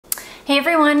Hey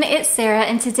everyone, it's Sarah,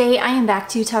 and today I am back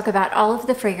to talk about all of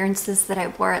the fragrances that I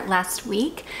wore last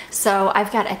week. So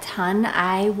I've got a ton.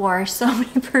 I wore so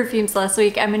many perfumes last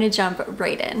week. I'm gonna jump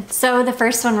right in. So the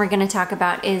first one we're gonna talk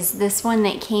about is this one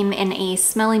that came in a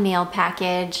Smelly Mail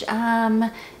package, I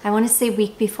wanna say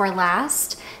week before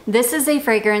last. This is a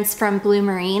fragrance from Blue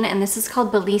Marine, and this is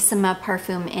called Bellissima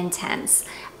Parfum Intense.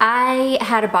 I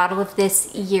had a bottle of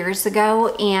this years ago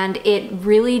and it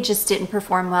really just didn't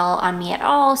perform well on me at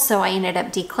all, so I ended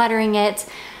up decluttering it.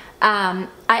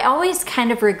 I always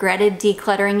kind of regretted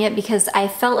decluttering it because I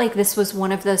felt like this was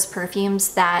one of those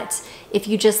perfumes that if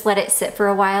you just let it sit for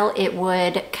a while, it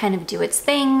would kind of do its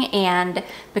thing and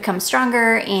become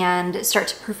stronger and start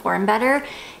to perform better.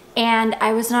 And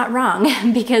I was not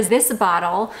wrong because this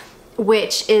bottle,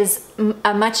 which is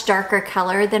a much darker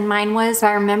color than mine was. If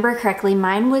I remember correctly,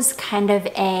 mine was kind of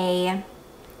a,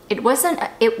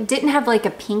 it didn't have like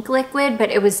a pink liquid, but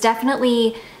it was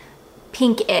definitely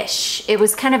pinkish. It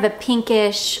was kind of a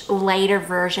pinkish, lighter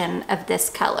version of this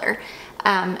color.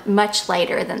 Much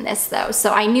lighter than this though.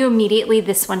 So I knew immediately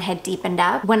this one had deepened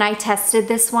up. When I tested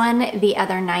this one the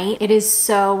other night, it is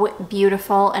so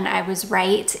beautiful and I was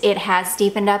right. It has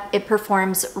deepened up. It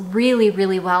performs really,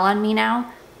 really well on me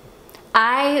now.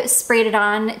 I sprayed it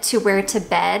on to wear to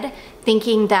bed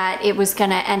thinking that it was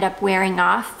gonna end up wearing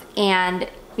off and,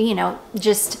 you know,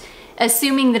 just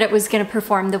assuming that it was gonna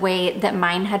perform the way that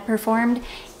mine had performed,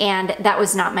 and that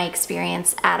was not my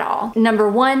experience at all. Number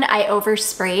one, I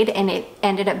oversprayed and it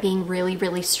ended up being really,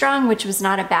 really strong, which was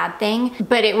not a bad thing,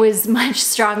 but it was much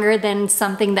stronger than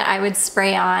something that I would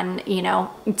spray on, you know,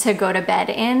 to go to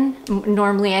bed in.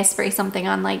 Normally I spray something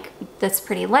on like that's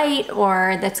pretty light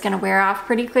or that's gonna wear off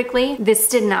pretty quickly. This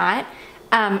did not.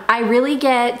 I really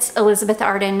get Elizabeth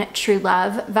Arden True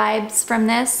Love vibes from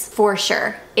this, for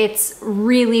sure. It's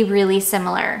really, really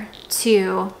similar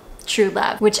to True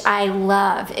Love, which I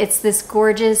love. It's this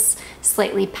gorgeous,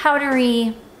 slightly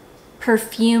powdery,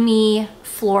 perfumey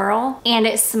floral, and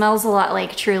it smells a lot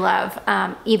like True Love,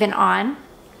 even on.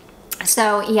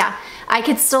 So yeah, I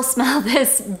could still smell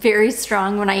this very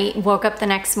strong when I woke up the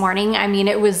next morning. I mean,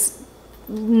 it was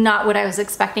not what I was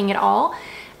expecting at all.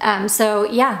 So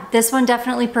yeah, this one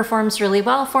definitely performs really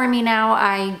well for me now.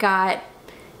 I got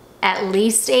at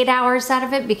least 8 hours out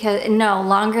of it, because no,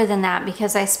 longer than that,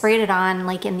 because I sprayed it on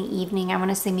like in the evening. I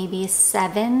want to say maybe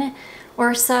 7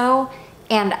 or so,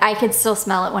 and I could still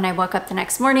smell it when I woke up the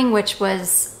next morning, which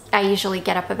was, I usually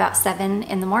get up about 7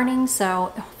 in the morning,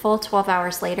 so a full 12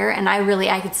 hours later, and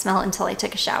I could smell it until I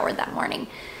took a shower that morning.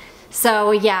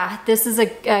 So yeah, this is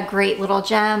a great little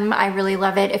gem. I really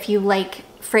love it. If you like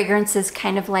fragrances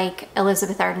kind of like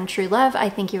Elizabeth Arden True Love, I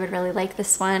think you would really like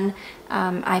this one.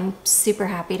 I'm super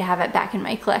happy to have it back in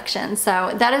my collection.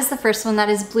 So that is the first one. That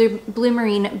is Blue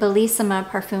Marine Bellissima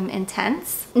Parfum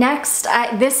Intense. Next,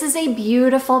 this is a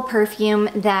beautiful perfume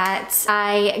that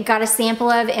I got a sample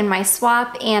of in my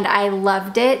swap and I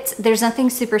loved it. There's nothing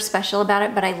super special about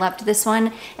it, but I loved this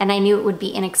one and I knew it would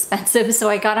be inexpensive. So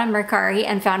I got on Mercari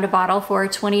and found a bottle for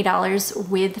 $20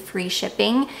 with free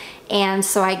shipping. And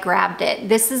so I grabbed it.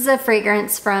 This is a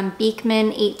fragrance from Beekman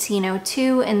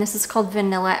 1802, and this is called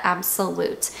Vanilla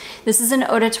Absolute. This is an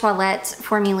eau de toilette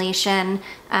formulation.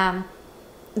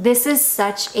 This is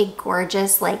such a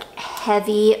gorgeous, like,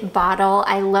 heavy bottle.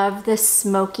 I love the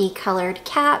smoky colored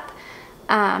cap.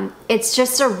 It's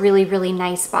just a really, really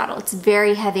nice bottle. It's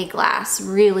very heavy glass,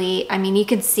 really. I mean, you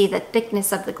can see the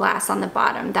thickness of the glass on the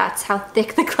bottom. That's how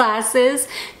thick the glass is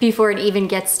before it even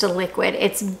gets to liquid.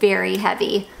 It's very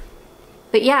heavy.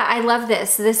 But yeah, I love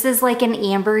this. This is like an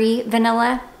ambery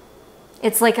vanilla.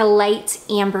 It's like a light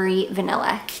ambery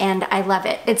vanilla, and I love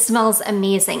it. It smells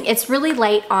amazing. It's really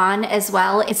light on as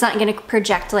well. It's not gonna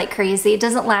project like crazy. It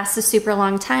doesn't last a super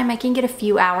long time. I can get a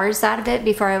few hours out of it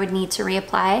before I would need to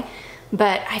reapply,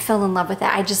 but I fell in love with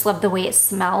it. I just love the way it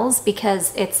smells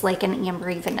because it's like an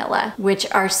ambery vanilla, which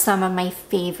are some of my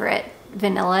favorite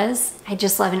vanillas. I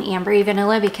just love an ambery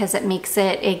vanilla because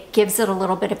it gives it a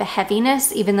little bit of a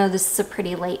heaviness, even though this is a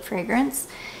pretty light fragrance.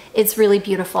 It's really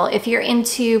beautiful. If you're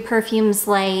into perfumes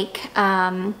like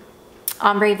Ambre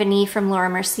Vanille from Laura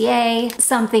Mercier,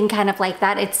 something kind of like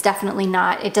that, it's definitely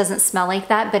not, it doesn't smell like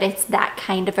that, but it's that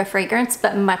kind of a fragrance,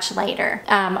 but much lighter.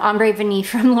 Ambre Vanille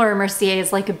from Laura Mercier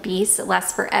is like a beast. It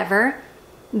lasts forever.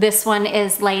 This one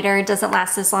is lighter, it doesn't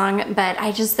last as long, but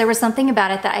there was something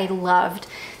about it that I loved.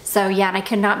 So yeah, and I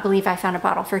could not believe I found a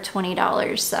bottle for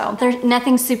 $20. So there's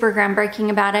nothing super groundbreaking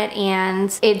about it,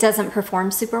 and it doesn't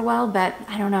perform super well, but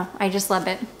I don't know, I just love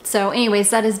it. So anyways,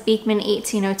 that is Beekman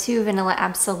 1802 Vanilla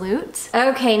Absolute.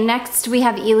 Okay, next we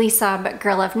have Elisab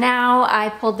Girl of Now. I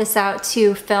pulled this out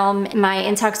to film my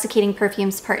Intoxicating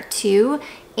Perfumes Part 2,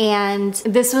 And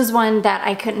this was one that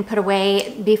I couldn't put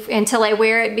away until I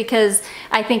wear it, because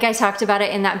I think I talked about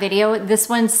it in that video. This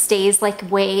one stays like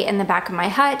way in the back of my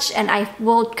hutch, and I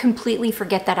will completely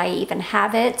forget that I even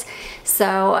have it.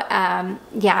 So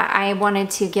yeah, I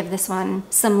wanted to give this one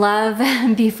some love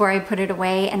before I put it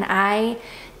away. And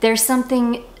there's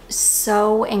something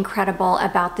so incredible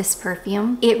about this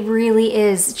perfume. It really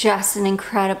is just an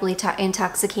incredibly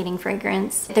intoxicating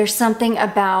fragrance. There's something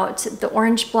about the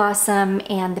orange blossom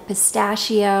and the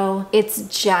pistachio. It's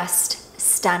just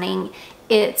stunning.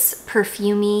 It's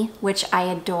perfumey, which I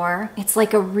adore. It's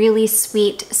like a really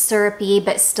sweet, syrupy,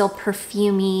 but still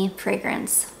perfumey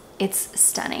fragrance. It's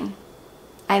stunning.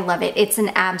 I love it. It's an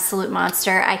absolute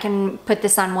monster. I can put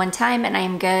this on one time and I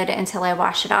am good until I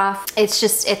wash it off.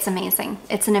 It's amazing.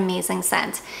 It's an amazing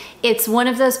scent. It's one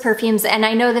of those perfumes, and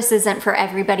I know this isn't for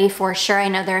everybody for sure. I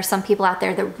know there are some people out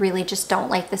there that really just don't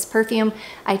like this perfume.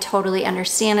 I totally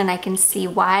understand, and I can see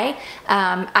why.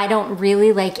 I don't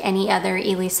really like any other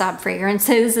Elisab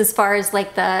fragrances as far as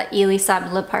like the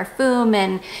Elisab Le Parfum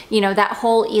and, you know, that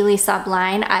whole Elisab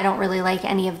line. I don't really like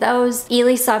any of those.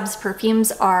 Elisab's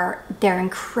perfumes they're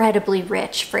incredibly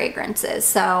rich fragrances.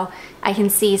 So I can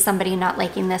see somebody not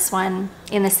liking this one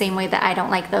in the same way that I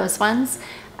don't like those ones.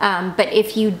 But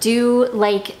if you do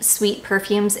like sweet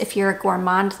perfumes, if you're a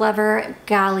gourmand lover,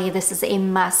 golly, this is a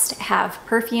must-have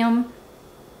perfume.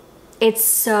 It's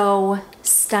so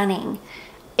stunning.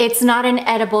 It's not an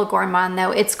edible gourmand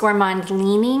though. It's gourmand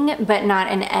leaning, but not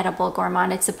an edible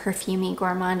gourmand. It's a perfumey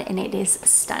gourmand, and it is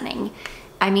stunning.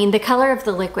 I mean, the color of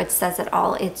the liquid says it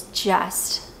all. It's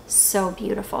just so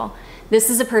beautiful. This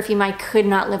is a perfume I could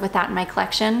not live without in my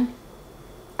collection.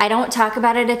 I don't talk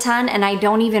about it a ton, and I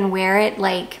don't even wear it,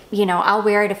 like, you know, I'll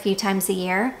wear it a few times a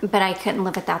year, but I couldn't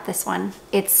live without this one.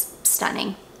 It's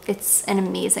stunning. It's an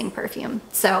amazing perfume.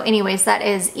 So anyways, that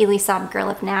is Elisab Girl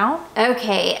of Now.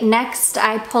 Okay, next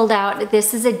I pulled out,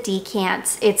 this is a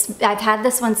decant. I've had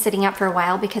this one sitting out for a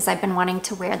while because I've been wanting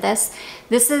to wear this.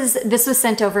 This was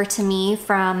sent over to me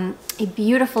from a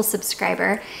beautiful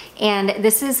subscriber, and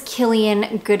this is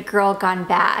Kilian Good Girl Gone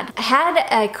Bad. I had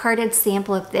a carded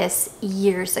sample of this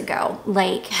years ago,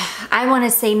 like I want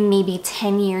to say maybe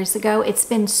 10 years ago. It's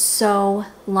been so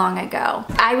long ago.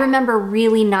 I remember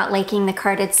really not liking the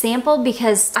carded sample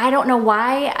because I don't know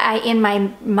why, in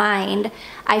my mind,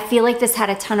 I feel like this had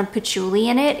a ton of patchouli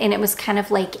in it, and it was kind of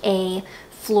like a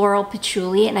floral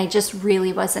patchouli, and I just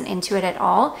really wasn't into it at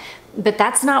all. But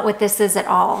that's not what this is at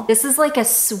all. This is like a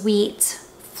sweet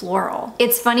floral.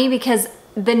 It's funny because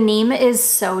the name is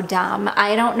so dumb.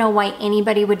 I don't know why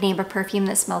anybody would name a perfume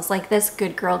that smells like this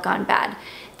Good Girl Gone Bad.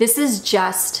 This is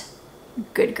just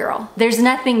Good Girl. There's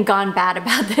nothing gone bad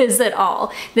about this at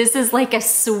all. This is like a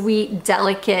sweet,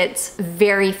 delicate,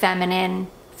 very feminine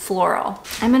floral.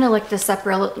 I'm gonna look this up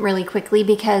really quickly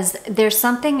because there's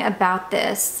something about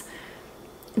this.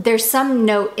 There's some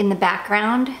note in the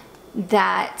background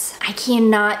that I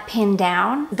cannot pin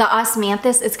down. The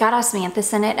osmanthus, it's got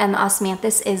osmanthus in it, and the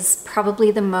osmanthus is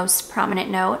probably the most prominent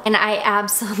note, and I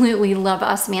absolutely love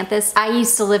osmanthus. I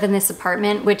used to live in this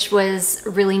apartment, which was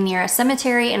really near a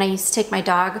cemetery, and I used to take my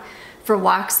dog for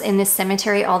walks in this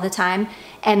cemetery all the time,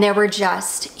 and there were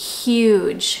just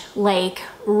huge, like,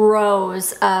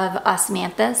 rows of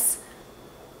osmanthus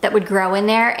that would grow in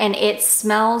there, and it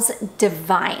smells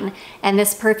divine. And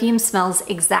this perfume smells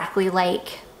exactly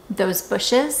like those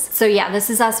bushes. So yeah, this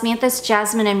is osmanthus,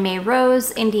 jasmine and May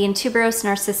rose, Indian tuberose,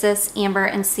 narcissus, amber,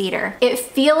 and cedar. It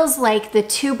feels like the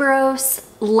tuberose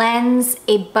lends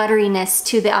a butteriness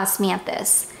to the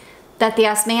osmanthus that the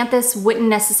osmanthus wouldn't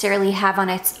necessarily have on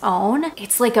its own.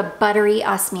 It's like a buttery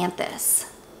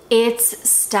osmanthus. It's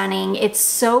stunning. It's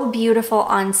so beautiful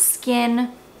on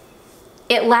skin.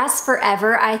 It lasts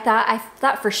forever. I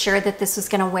thought for sure that this was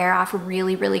gonna wear off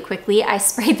really, really quickly. I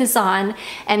sprayed this on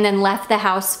and then left the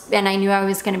house, and I knew I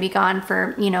was gonna be gone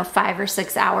for, you know, 5 or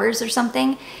 6 hours or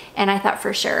something. And I thought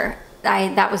for sure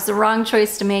that was the wrong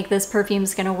choice to make. This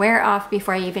perfume's gonna wear off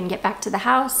before I even get back to the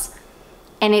house.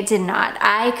 And it did not.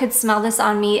 I could smell this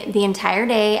on me the entire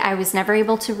day. I was never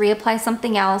able to reapply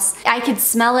something else. I could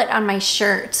smell it on my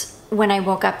shirt when I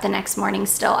woke up the next morning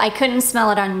still. I couldn't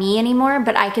smell it on me anymore,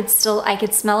 but I could smell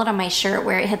it on my shirt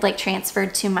where it had like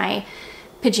transferred to my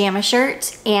pajama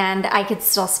shirt, and I could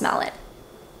still smell it.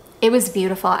 It was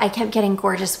beautiful. I kept getting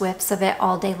gorgeous whiffs of it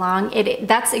all day long.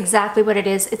 That's exactly what it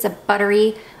is. It's a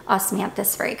buttery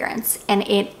osmanthus fragrance, and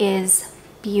it is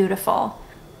beautiful.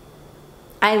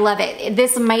 I love it.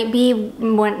 This might be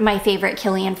my favorite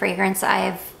Kilian fragrance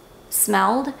I've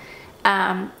smelled.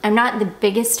 I'm not the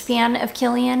biggest fan of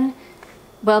Kilian.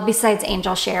 Well, besides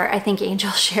Angel Share, I think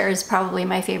Angel Share is probably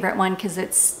my favorite one because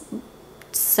it's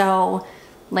so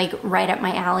like right up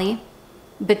my alley.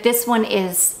 But this one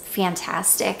is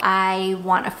fantastic. I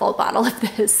want a full bottle of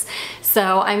this.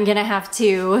 So I'm gonna have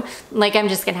to, like, I'm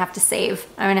just gonna have to save.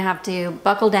 I'm gonna have to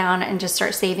buckle down and just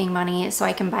start saving money so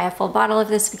I can buy a full bottle of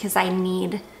this because I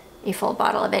need a full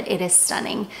bottle of it. It is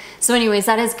stunning. So anyways,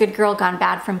 that is Good Girl Gone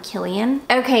Bad from Kilian.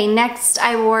 Okay, next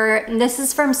I wore, this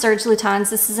is from Serge Lutens.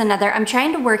 This is another, I'm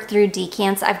trying to work through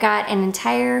decants. I've got an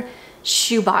entire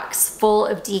shoebox full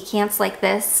of decants like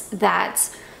this that,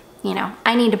 you know,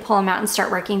 I need to pull them out and start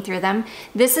working through them.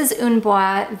 This is Un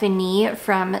Bois Vanille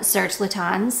from Serge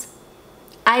Lutens.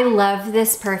 I love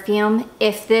this perfume.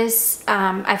 If this,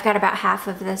 I've got about half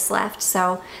of this left,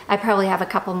 so I probably have a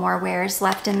couple more wears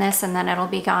left in this and then it'll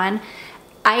be gone.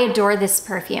 I adore this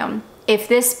perfume. If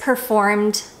this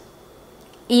performed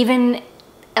even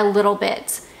a little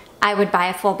bit, I would buy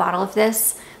a full bottle of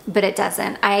this, but it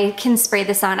doesn't. I can spray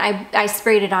this on. I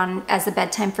sprayed it on as a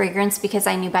bedtime fragrance because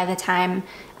I knew by the time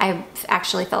I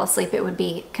actually fell asleep, it would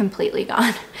be completely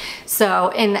gone. So,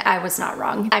 and I was not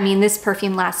wrong. I mean, this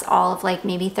perfume lasts all of like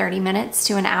maybe 30 minutes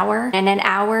to an hour, and an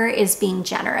hour is being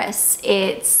generous.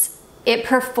 It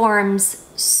performs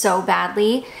so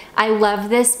badly. I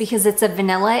love this because it's a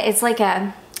vanilla. It's like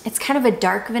it's kind of a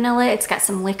dark vanilla. It's got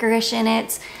some licorice in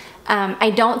it.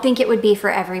 I don't think it would be for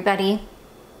everybody.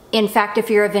 In fact, if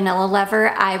you're a vanilla lover,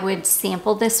 I would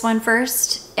sample this one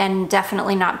first and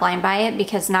definitely not blind buy it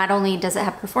because not only does it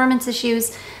have performance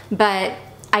issues, but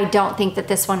I don't think that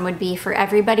this one would be for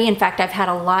everybody. In fact, I've had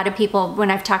a lot of people, when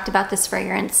I've talked about this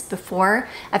fragrance before,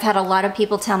 I've had a lot of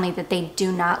people tell me that they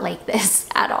do not like this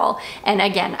at all. And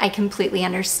again, I completely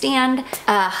understand.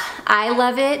 I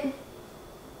love it.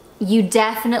 You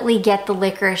definitely get the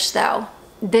licorice though.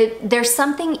 There's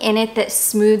something in it that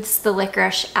smooths the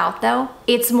licorice out though.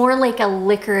 It's more like a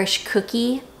licorice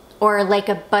cookie or like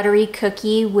a buttery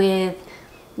cookie with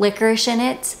licorice in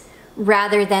it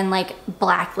rather than like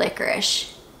black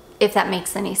licorice, if that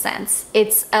makes any sense.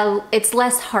 It's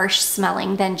less harsh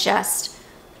smelling than just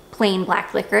plain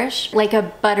black licorice, like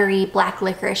a buttery black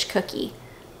licorice cookie,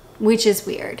 which is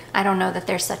weird. I don't know that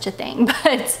there's such a thing,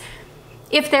 but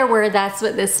if there were, that's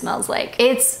what this smells like.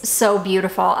 It's so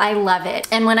beautiful. I love it.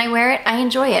 And when I wear it, I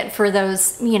enjoy it for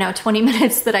those, you know, 20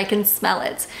 minutes that I can smell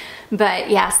it. But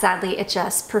yeah, sadly, it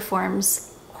just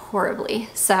performs horribly.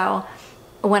 So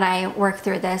when I work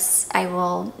through this, I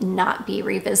will not be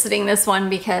revisiting this one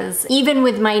because even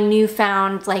with my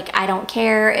newfound, like, I don't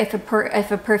care if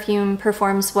a perfume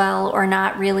performs well or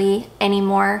not really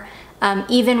anymore.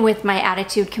 Even with my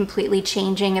attitude completely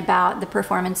changing about the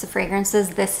performance of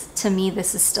fragrances, to me,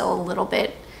 this is still a little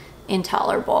bit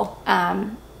intolerable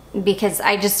because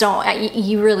I just don't,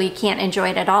 you really can't enjoy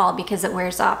it at all because it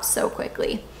wears off so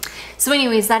quickly. So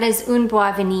anyways, that is Un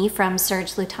Bois Vanille from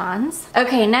Serge Lutens.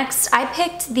 Okay, next I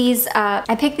picked these up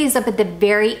at the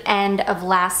very end of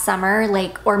last summer,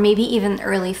 like, or maybe even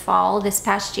early fall this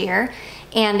past year.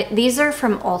 And these are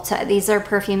from Ulta. These are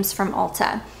perfumes from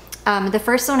Ulta. The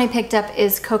first one I picked up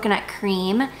is Coconut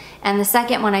Cream, and the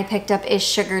second one I picked up is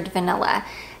Sugared Vanilla.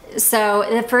 So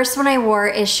the first one I wore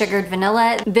is Sugared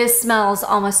Vanilla. This smells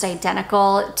almost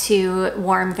identical to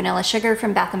Warm Vanilla Sugar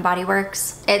from Bath & Body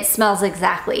Works. It smells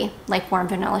exactly like Warm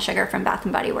Vanilla Sugar from Bath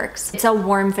 & Body Works. It's a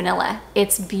warm vanilla.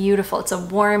 It's beautiful. It's a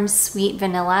warm, sweet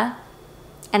vanilla,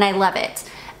 and I love it.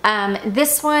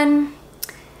 This one,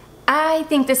 I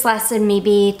think this lasted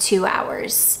maybe 2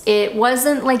 hours. It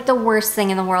wasn't like the worst thing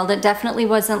in the world. It definitely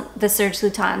wasn't the Serge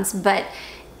Lutens, but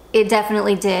it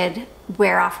definitely did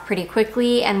wear off pretty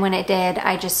quickly, and when it did,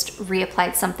 I just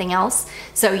reapplied something else.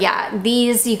 So yeah,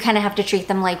 these, you kind of have to treat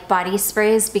them like body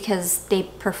sprays because they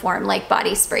perform like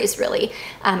body sprays, really.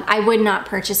 I would not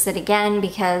purchase it again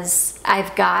because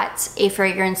I've got a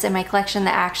fragrance in my collection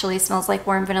that actually smells like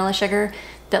Warm Vanilla Sugar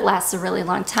that lasts a really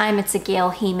long time. It's a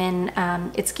Gail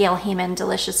Heyman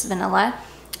Delicious Vanilla.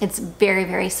 It's very,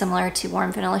 very similar to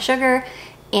Warm Vanilla Sugar,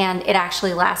 and it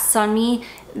actually lasts on me.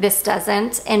 This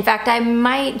doesn't. In fact, I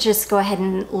might just go ahead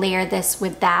and layer this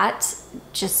with that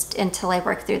just until I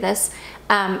work through this.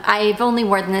 I've only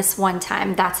worn this one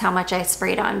time. That's how much I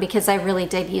sprayed on because I really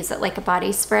did use it like a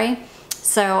body spray.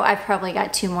 So I've probably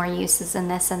got 2 more uses in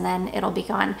this and then it'll be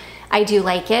gone. I do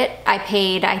like it. I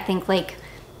paid, I think, like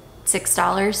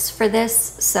 $6 for this,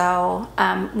 so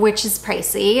which is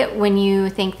pricey when you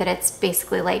think that it's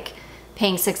basically like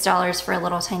paying $6 for a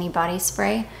little tiny body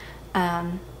spray.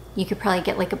 You could probably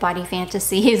get like a Body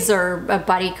Fantasies or a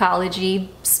Bodycology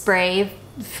spray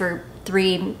for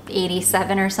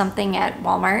 $3.87 or something at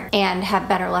Walmart and have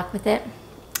better luck with it.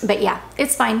 But yeah,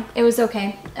 it's fine. It was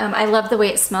okay. I love the way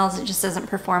it smells. It just doesn't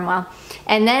perform well.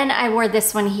 And then I wore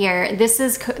this one here. This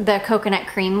is the Coconut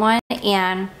Cream one,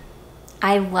 and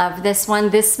I love this one.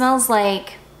 This smells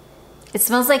like, it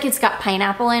smells like it's got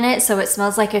pineapple in it, so it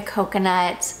smells like a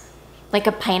coconut, like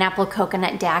a pineapple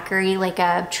coconut daiquiri, like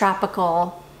a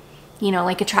tropical, you know,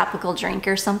 like a tropical drink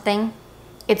or something.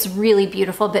 It's really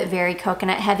beautiful, but very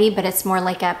coconut heavy, but it's more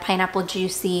like a pineapple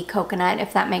juicy coconut,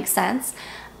 if that makes sense.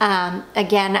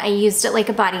 Again, I used it like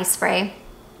a body spray.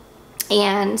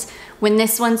 And when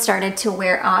this one started to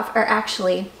wear off, or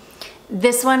actually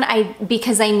this one,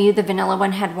 because I knew the vanilla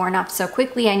one had worn off so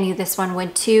quickly, I knew this one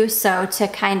would too. So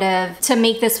to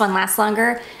make this one last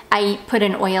longer, I put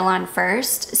an oil on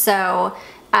first. So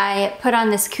I put on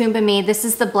this Kumba Made. This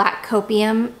is the black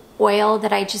copium oil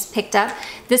that I just picked up.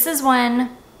 This is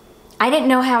one, I didn't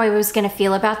know how I was gonna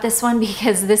feel about this one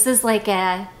because this is like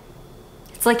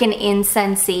it's like an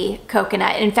incensey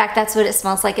coconut. In fact, that's what it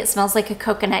smells like. It smells like a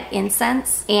coconut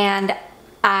incense, and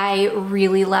I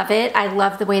really love it. I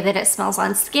love the way that it smells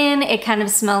on skin. It kind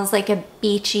of smells like a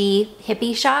beachy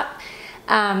hippie shop.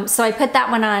 So I put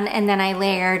that one on, and then I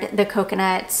layered the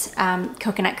coconut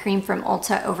cream from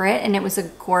Ulta over it, and it was a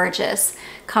gorgeous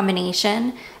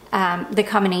combination. The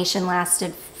combination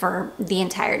lasted for the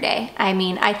entire day. I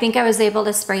mean, I think I was able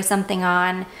to spray something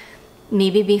on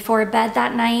maybe before bed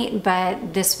that night,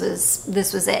 but this was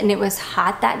it. And it was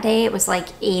hot that day. It was like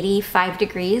 85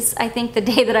 degrees, I think, the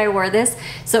day that I wore this.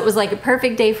 So it was like a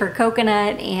perfect day for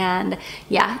coconut, and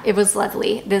yeah, it was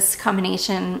lovely. This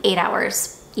combination, 8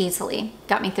 hours easily,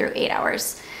 got me through 8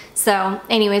 hours. So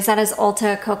anyways, that is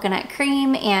Ulta Coconut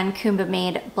Cream and Kumba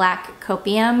Made Black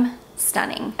Copium.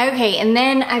 Stunning. Okay, and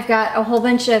then I've got a whole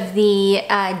bunch of the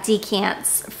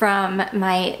decants from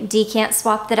my decant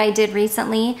swap that I did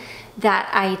recently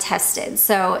that I tested.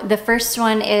 So the first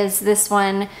one is this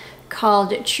one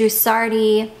called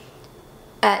Trussardi.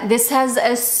 This has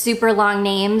a super long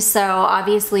name, so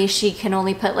obviously she can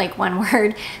only put like one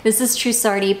word. This is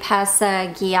Trussardi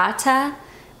Passeggiata,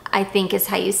 I think is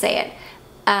how you say it.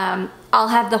 I'll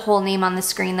have the whole name on the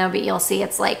screen though, but you'll see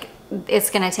it's like, it's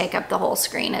gonna take up the whole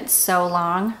screen. It's so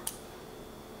long.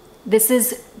 This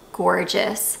is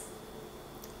gorgeous.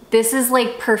 This is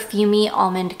like perfumey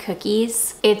almond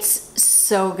cookies. It's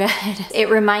so good. It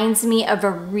reminds me of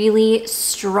a really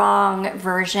strong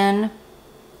version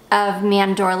of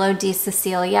Mandorlo di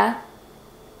Sicilia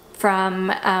from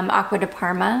Acqua di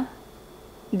Parma.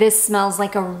 This smells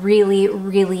like a really,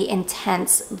 really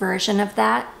intense version of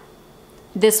that.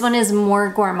 This one is more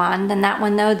gourmand than that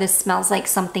one though. This smells like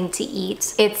something to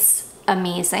eat. It's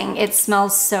amazing. It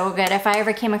smells so good. If I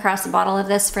ever came across a bottle of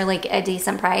this for like a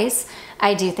decent price,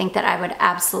 I do think that I would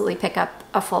absolutely pick up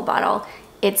a full bottle.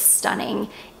 It's stunning.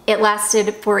 It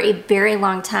lasted for a very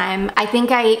long time. I think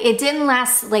it didn't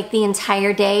last like the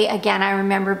entire day. Again, I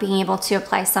remember being able to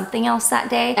apply something else that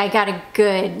day. I got a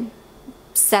good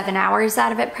 7 hours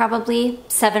out of it, probably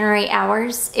 7 or 8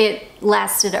 hours. It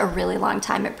lasted a really long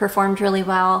time. It performed really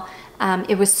well.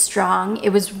 It was strong. It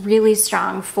was really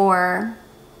strong for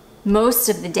most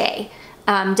of the day.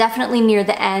 Definitely near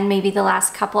the end, maybe the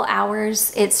last couple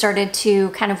hours, it started to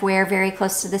kind of wear very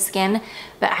close to the skin.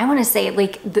 But I want to say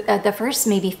like the first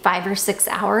maybe 5 or 6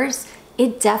 hours,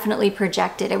 it definitely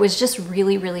projected. It was just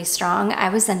really, really strong. I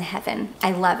was in heaven.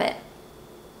 I love it.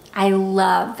 I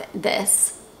love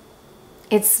this.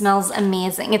 It smells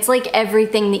amazing. It's like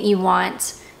everything that you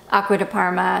want Acqua di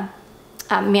Parma,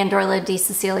 Mandorlo di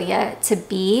Sicilia to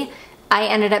be. I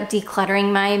ended up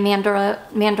decluttering my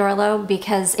Mandorlo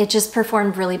because it just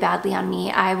performed really badly on me.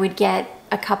 I would get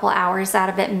a couple hours out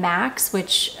of it max,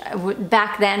 which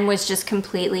back then was just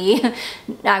completely,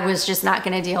 I was just not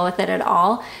gonna deal with it at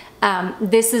all.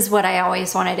 This is what I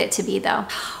always wanted it to be though.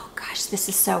 Oh gosh, this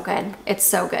is so good. It's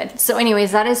so good. So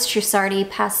anyways, that is Trussardi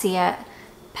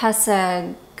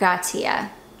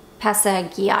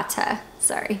Passeggiata,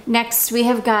 sorry. Next we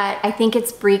have got, I think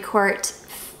it's Brecourt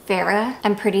Farah,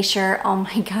 I'm pretty sure. Oh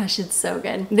my gosh, it's so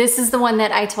good. This is the one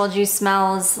that I told you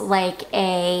smells like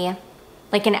an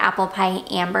apple pie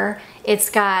amber. It's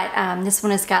got, this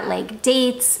one has got like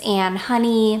dates and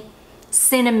honey,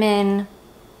 cinnamon,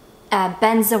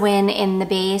 benzoin in the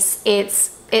base. It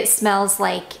smells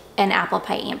like an apple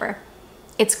pie amber.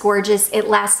 It's gorgeous. It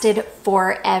lasted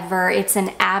forever. It's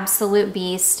an absolute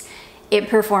beast. It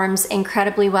performs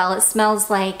incredibly well. It smells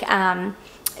like Hermes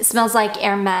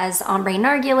Ambre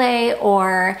Narguilé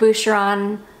or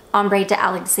Boucheron Ambre de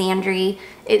Alexandrie.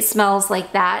 It smells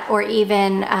like that, or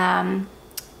even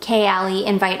Kayali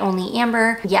Invite Only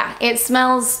Amber. Yeah, it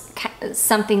smells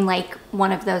something like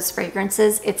one of those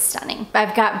fragrances, it's stunning.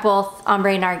 I've got both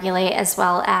Ambre Narguilé as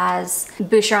well as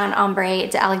Boucheron Ambre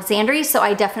d'Alexandrie, so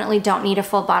I definitely don't need a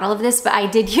full bottle of this, but I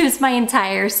did use my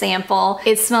entire sample.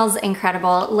 It smells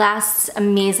incredible, lasts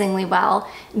amazingly well.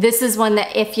 This is one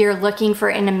that if you're looking for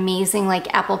an amazing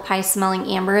like apple pie smelling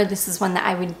amber, this is one that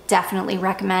I would definitely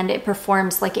recommend. It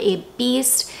performs like a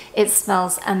beast. It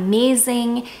smells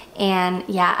amazing, and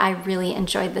yeah, I really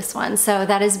enjoyed this one. So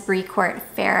that is Brecourt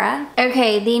Farah.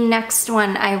 Okay, the next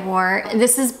one I wore,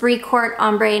 this is Brecourt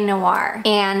Ambre Noir,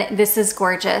 and this is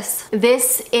gorgeous.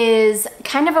 This is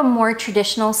kind of a more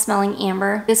traditional smelling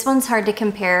amber. This one's hard to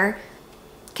compare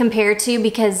to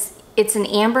because it's an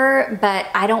amber, but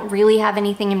I don't really have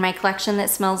anything in my collection that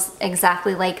smells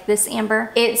exactly like this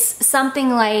amber. It's something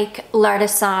like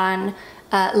L'Artisan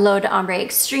L'Eau d'Ambre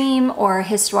Extreme or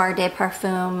Histoire de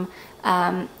Parfum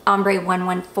Ambre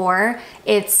 114.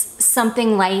 It's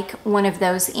something like one of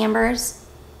those ambers,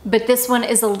 but this one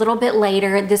is a little bit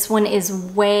lighter. This one is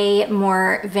way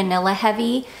more vanilla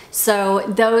heavy. So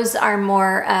those are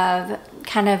more of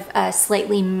kind of a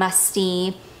slightly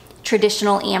musty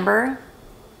traditional amber.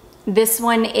 This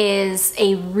one is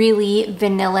a really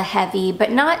vanilla heavy,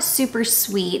 but not super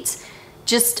sweet,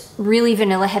 just really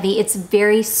vanilla heavy. It's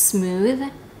very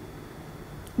smooth,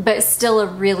 but still a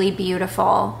really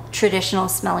beautiful traditional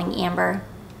smelling amber.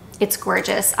 It's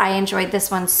gorgeous. I enjoyed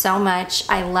this one so much.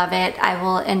 I love it. I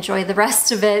will enjoy the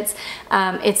rest of it.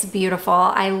 It's beautiful.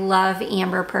 I love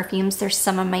amber perfumes. They're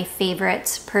some of my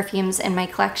favorite perfumes in my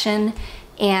collection.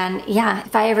 And yeah,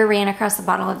 if I ever ran across a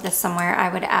bottle of this somewhere,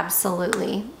 I would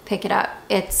absolutely pick it up.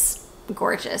 It's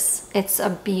gorgeous. It's a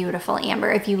beautiful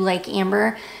amber. If you like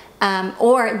amber,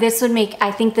 or this would make,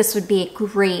 I think this would be a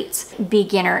great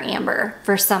beginner amber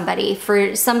for somebody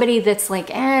that's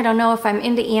like, I don't know if I'm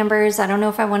into ambers. I don't know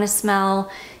if I want to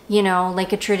smell, you know,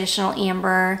 like a traditional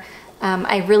amber.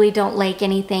 I really don't like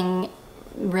anything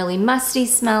really musty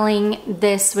smelling.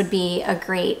 This would be a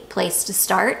great place to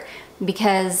start,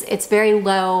 because it's very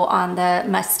low on the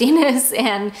mustiness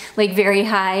and like very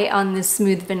high on the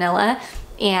smooth vanilla.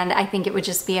 And I think it would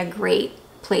just be a great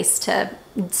place to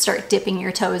start dipping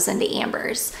your toes into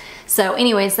ambers. So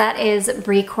anyways, that is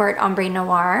Brecourt Ambre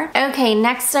Noir. Okay,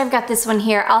 next I've got this one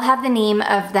here. I'll have the name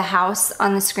of the house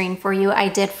on the screen for you. I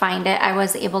did find it. I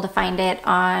was able to find it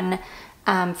on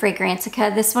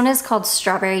Fragrantica. This one is called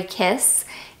Strawberry Kiss.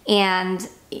 And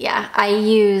yeah, I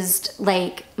used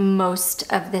like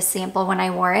most of this sample when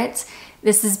I wore it.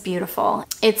 This is beautiful.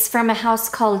 It's from a house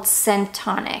called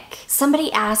Scentonic.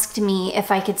 Somebody asked me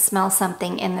if I could smell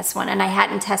something in this one, and I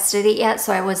hadn't tested it yet,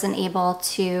 so I wasn't able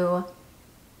to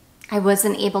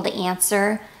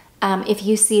answer. If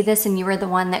you see this and you were the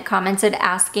one that commented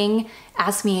asking,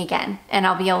 ask me again and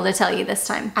I'll be able to tell you this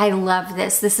time. I love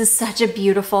this. This is such a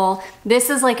beautiful,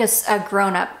 this is like a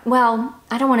grown-up, well,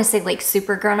 I don't want to say like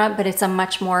super grown-up, but it's a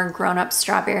much more grown-up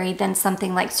strawberry than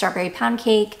something like Strawberry Pound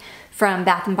Cake from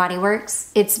Bath & Body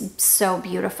Works. It's so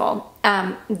beautiful.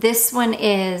 This one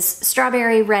is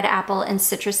strawberry, red apple, and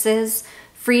citruses,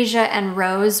 freesia and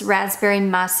rose, raspberry,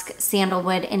 musk,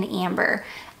 sandalwood, and amber.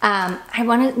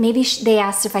 Maybe they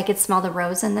asked if I could smell the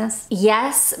rose in this.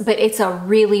 Yes, but it's a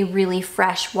really, really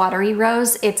fresh, watery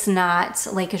rose. It's not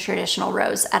like a traditional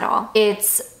rose at all.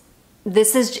 It's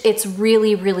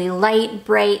really, really light,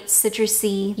 bright,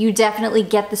 citrusy. You definitely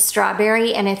get the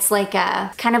strawberry, and it's like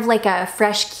a kind of like a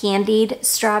fresh candied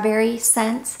strawberry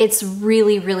scent. It's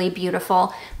really, really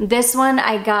beautiful. This one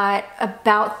I got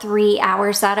about 3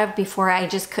 hours out of before I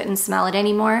just couldn't smell it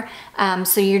anymore.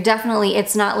 So you're definitely,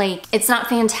 it's not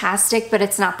fantastic, but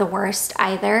it's not the worst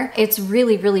either. It's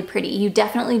really, really pretty. You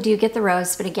definitely do get the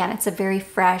rose, but again, it's a very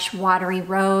fresh, watery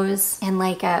rose and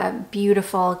like a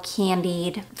beautiful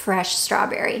candied, fresh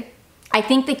strawberry. I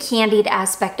think the candied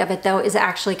aspect of it though is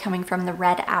actually coming from the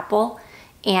red apple,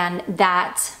 and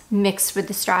that mixed with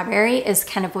the strawberry is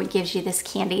kind of what gives you this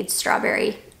candied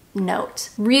strawberry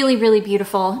note. Really, really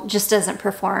beautiful, just doesn't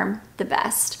perform the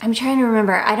best. I'm trying to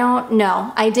remember, I don't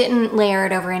know. I didn't layer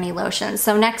it over any lotion.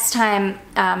 So next time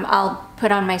I'll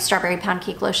put on my Strawberry Pound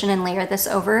Cake lotion and layer this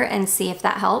over and see if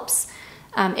that helps.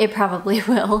 It probably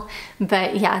will,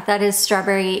 but yeah, that is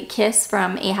Strawberry Kiss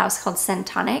from a house called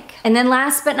Scentonic. And then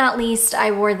last but not least,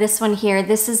 I wore this one here.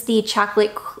 This is the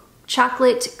Chocolate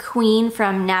Queen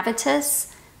from Navitus.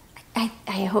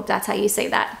 I hope that's how you say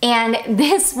that. And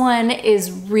this one is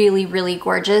really, really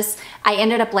gorgeous. I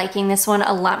ended up liking this one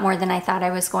a lot more than I thought I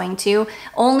was going to,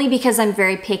 only because I'm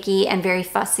very picky and very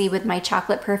fussy with my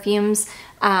chocolate perfumes.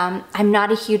 I'm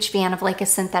not a huge fan of like a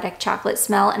synthetic chocolate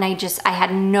smell, and I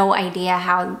had no idea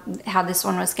how this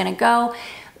one was gonna go.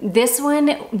 This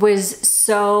one was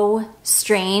so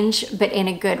strange, but in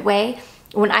a good way.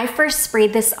 When I first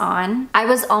sprayed this on, I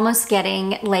was almost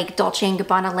getting like Dolce &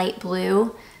 Gabbana Light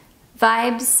Blue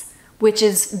vibes, which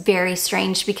is very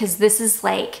strange because this is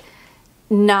like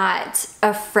not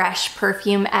a fresh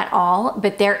perfume at all,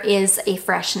 but there is a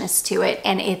freshness to it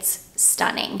and it's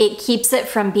stunning. It keeps it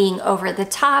from being over the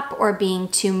top or being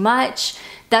too much.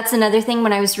 That's another thing.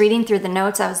 When I was reading through the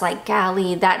notes, I was like,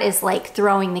 golly, that is like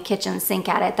throwing the kitchen sink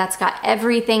at it. That's got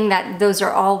everything those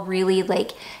are all really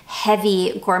like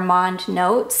heavy gourmand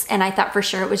notes. And I thought for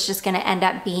sure it was just gonna end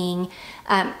up being,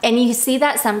 and you see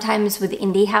that sometimes with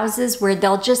indie houses where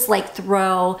they'll just like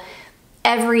throw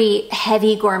every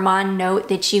heavy gourmand note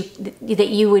that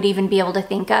you would even be able to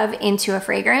think of into a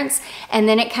fragrance, and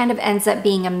then it kind of ends up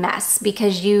being a mess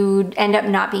because you end up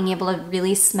not being able to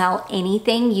really smell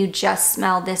anything. You just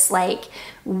smell this like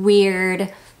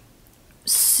weird,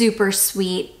 super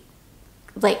sweet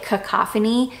like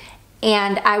cacophony,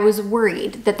 and I was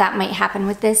worried that that might happen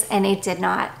with this, and it did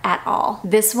not at all.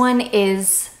 This one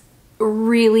is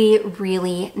really,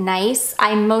 really nice.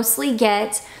 I mostly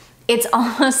get, it's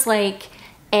almost like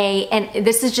and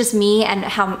this is just me and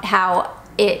how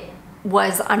it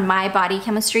was on my body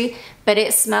chemistry, but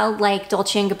it smelled like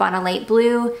Dolce & Gabbana Light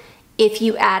Blue if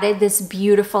you added this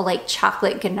beautiful like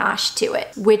chocolate ganache to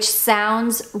it, which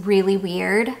sounds really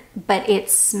weird, but it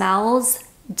smells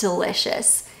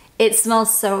delicious. It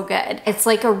smells so good. It's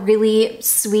like a really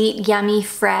sweet, yummy,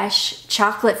 fresh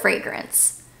chocolate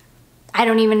fragrance. I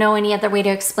don't even know any other way to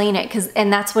explain it,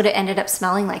 and that's what it ended up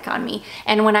smelling like on me.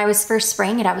 And when I was first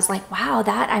spraying it, I was like, wow,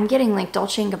 I'm getting like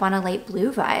Dolce & Gabbana Light Blue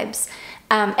vibes.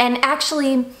 And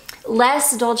actually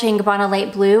less Dolce & Gabbana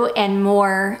Light Blue and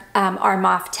more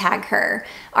Armaf Tag Her.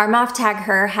 Armaf Tag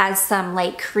Her has some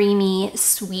like creamy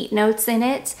sweet notes in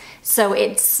it. So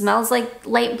it smells like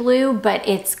light blue, but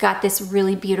it's got this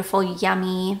really beautiful,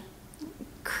 yummy,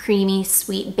 creamy,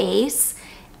 sweet base.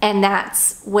 And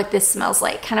that's what this smells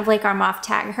like, kind of like Armaf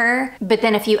Tag Her. But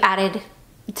then if you added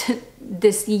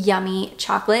this yummy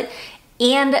chocolate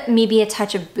and maybe a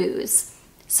touch of booze.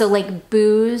 So like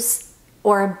booze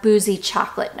or a boozy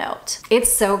chocolate note.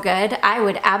 It's so good. I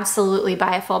would absolutely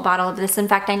buy a full bottle of this. In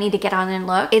fact, I need to get on and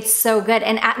look. It's so good.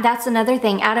 And that's another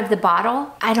thing, out of the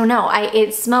bottle, I don't know,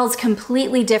 it smells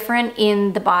completely different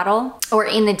in the bottle or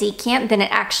in the decant than it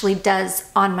actually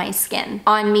does on my skin.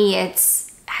 On me,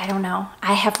 I don't know.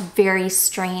 I have very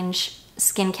strange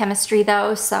skin chemistry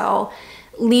though, so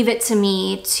leave it to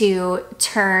me to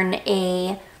turn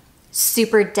a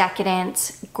super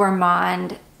decadent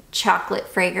gourmand chocolate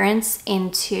fragrance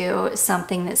into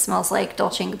something that smells like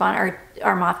Dolce & Gabbana or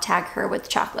Armaf Tag Her with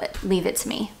chocolate. Leave it to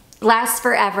me. Lasts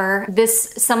forever.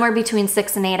 This somewhere between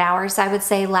 6 and 8 hours, I would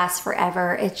say, lasts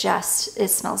forever. It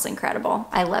smells incredible.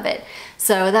 I love it.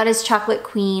 So that is Chocolate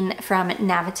Queen from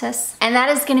Navitus. And that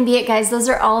is gonna be it, guys. Those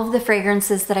are all of the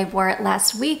fragrances that I wore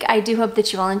last week. I do hope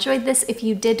that you all enjoyed this. If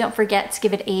you did, don't forget to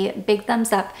give it a big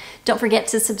thumbs up. Don't forget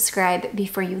to subscribe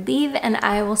before you leave, and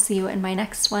I will see you in my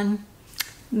next one.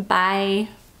 Bye.